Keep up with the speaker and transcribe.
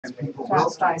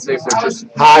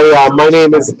Hi, my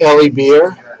name is Eli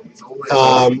Beer.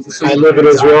 I live in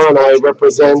Israel and I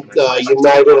represent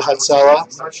United Hatzalah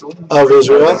of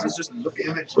Israel,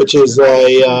 which is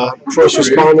a first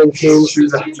responding team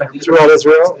throughout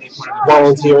Israel,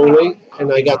 voluntarily.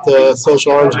 And I got the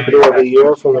Social Entrepreneur of the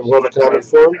Year from the World Economic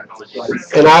Forum.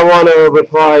 And I want to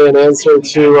reply and answer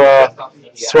to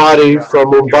Swati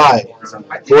from Mumbai,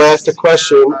 who asked the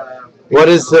question, what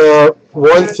is the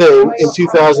one thing in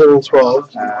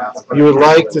 2012 you would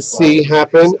like to see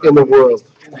happen in the world?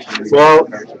 Well,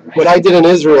 what I did in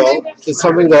Israel is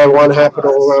something that I want to happen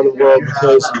all around the world,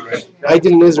 because I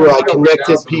did in Israel, I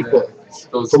connected people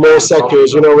from all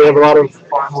sectors. You know, we have a lot of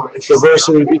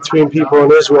diversity between people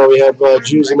in Israel. We have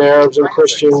Jews and Arabs and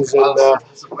Christians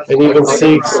and even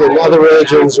Sikhs and other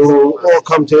religions who all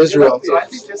come to Israel.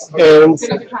 And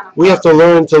we have to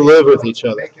learn to live with each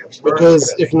other,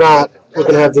 because if not, we're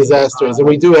going to have disasters. And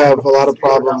we do have a lot of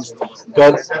problems.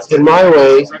 But in my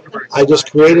way, I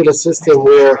just created a system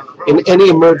where in any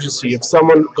emergency, if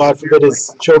someone, God forbid,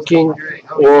 is choking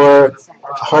or a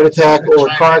heart attack or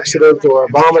a car accident or a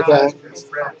bomb attack,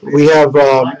 we have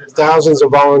thousands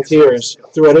of volunteers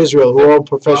throughout Israel who are all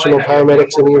professional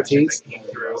paramedics and EMTs,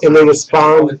 and they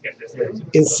respond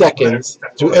in seconds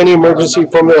to any emergency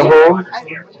from their home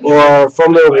or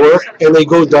from their work, and they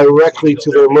go directly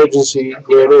to the emergency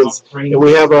where it is. And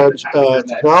we have a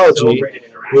technology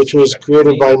which was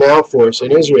created by Nowforce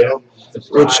in Israel,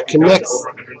 which connects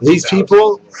these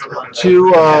people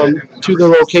to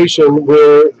the location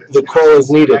where the call is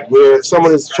needed. Where if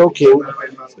someone is choking,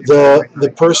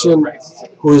 the person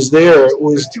who is there,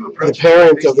 who is the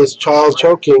parent of this child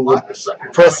choking, would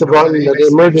press the button, the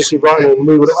emergency button, and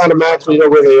we would automatically know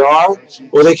where they are,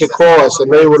 or they could call us, and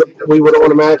we would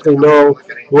automatically know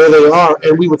where they are,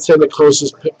 and we would send the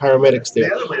closest paramedics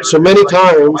there. So many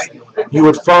times you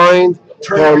would find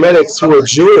paramedics who are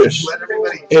Jewish,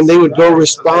 and they would go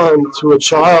respond to a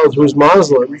child who's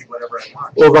Muslim,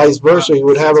 or vice versa. You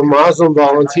would have a Muslim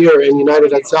volunteer in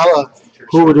United Hatzalah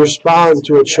who would respond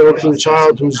to a choking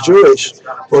child who's Jewish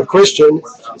or Christian,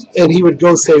 and he would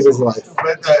go save his life.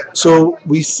 So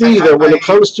we see that when it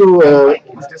comes to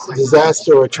a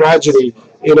disaster or a tragedy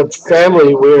in a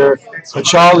family where a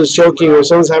child is choking or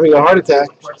someone's having a heart attack,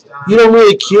 you don't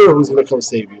really care who's going to come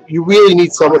save you. You really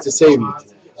need someone to save you.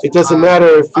 It doesn't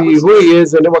matter who he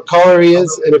is and what color he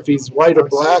is, and if he's white or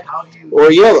black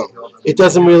or yellow. It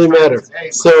doesn't really matter.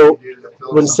 So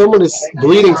when someone is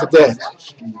bleeding to death,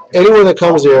 anyone that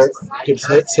comes there can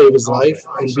save his life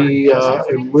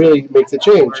and really make the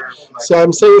change. So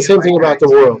I'm saying the same thing about the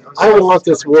world. I want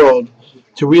this world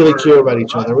to really care about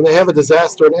each other. When they have a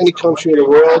disaster in any country in the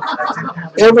world,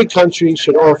 every country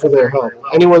should offer their help,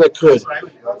 anyone that could.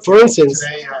 For instance,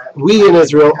 we in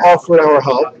Israel offered our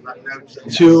help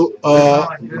to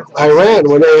Iran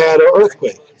when they had an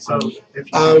earthquake.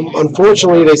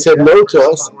 Unfortunately, they said no to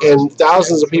us, and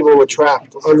thousands of people were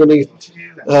trapped underneath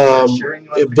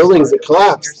buildings that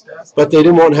collapsed, but they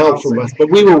didn't want help from us. But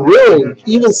we were willing,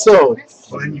 even so,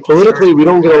 politically we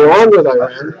don't get along with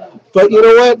Iran, but you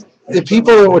know what? The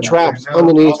people that were trapped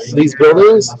underneath these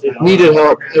buildings needed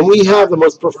help, and we have the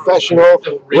most professional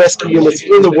rescue units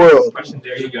in the world.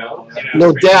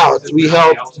 No doubt, we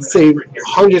helped save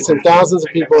hundreds and thousands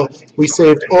of people. We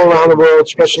saved all around the world,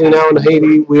 especially now in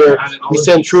Haiti, where we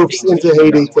send troops into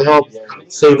Haiti to help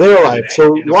save their lives.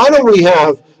 So why don't we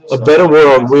have a better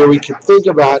world where we can think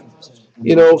about,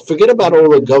 forget about all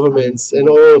the governments and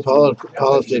all the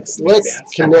politics. Let's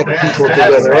connect people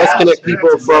together. Let's connect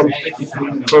people from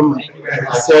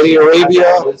Saudi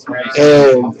Arabia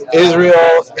and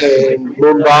Israel and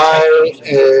Mumbai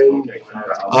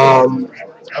and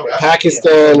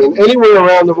Pakistan and anywhere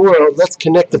around the world. Let's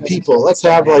connect the people. Let's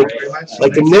have like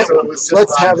the networks.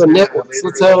 Let's have a network.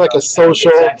 Let's have like a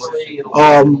social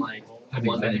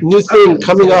new thing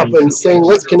coming up and saying,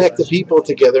 let's connect the people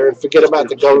together and forget about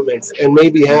the governments, and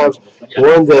maybe have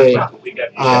one day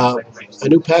a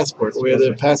new passport, where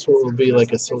the passport will be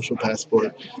like a social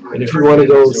passport. And if you want to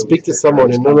go speak to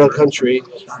someone in another country,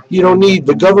 you don't need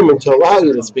the government to allow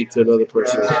you to speak to another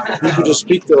person. You can just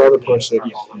speak to another person.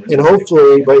 And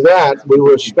hopefully by that, we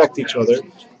will respect each other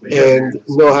and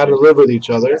know how to live with each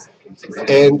other.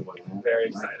 And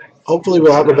hopefully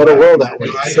we'll have a better world that way.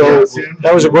 So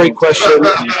that was a great question,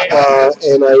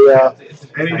 and I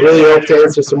really hope to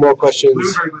answer some more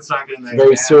questions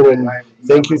very soon. And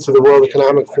thank you to the World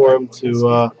Economic Forum, to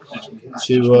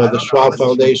the Schwab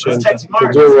Foundation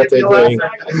for doing what they're doing.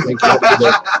 Thank you. Have a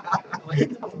good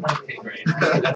day.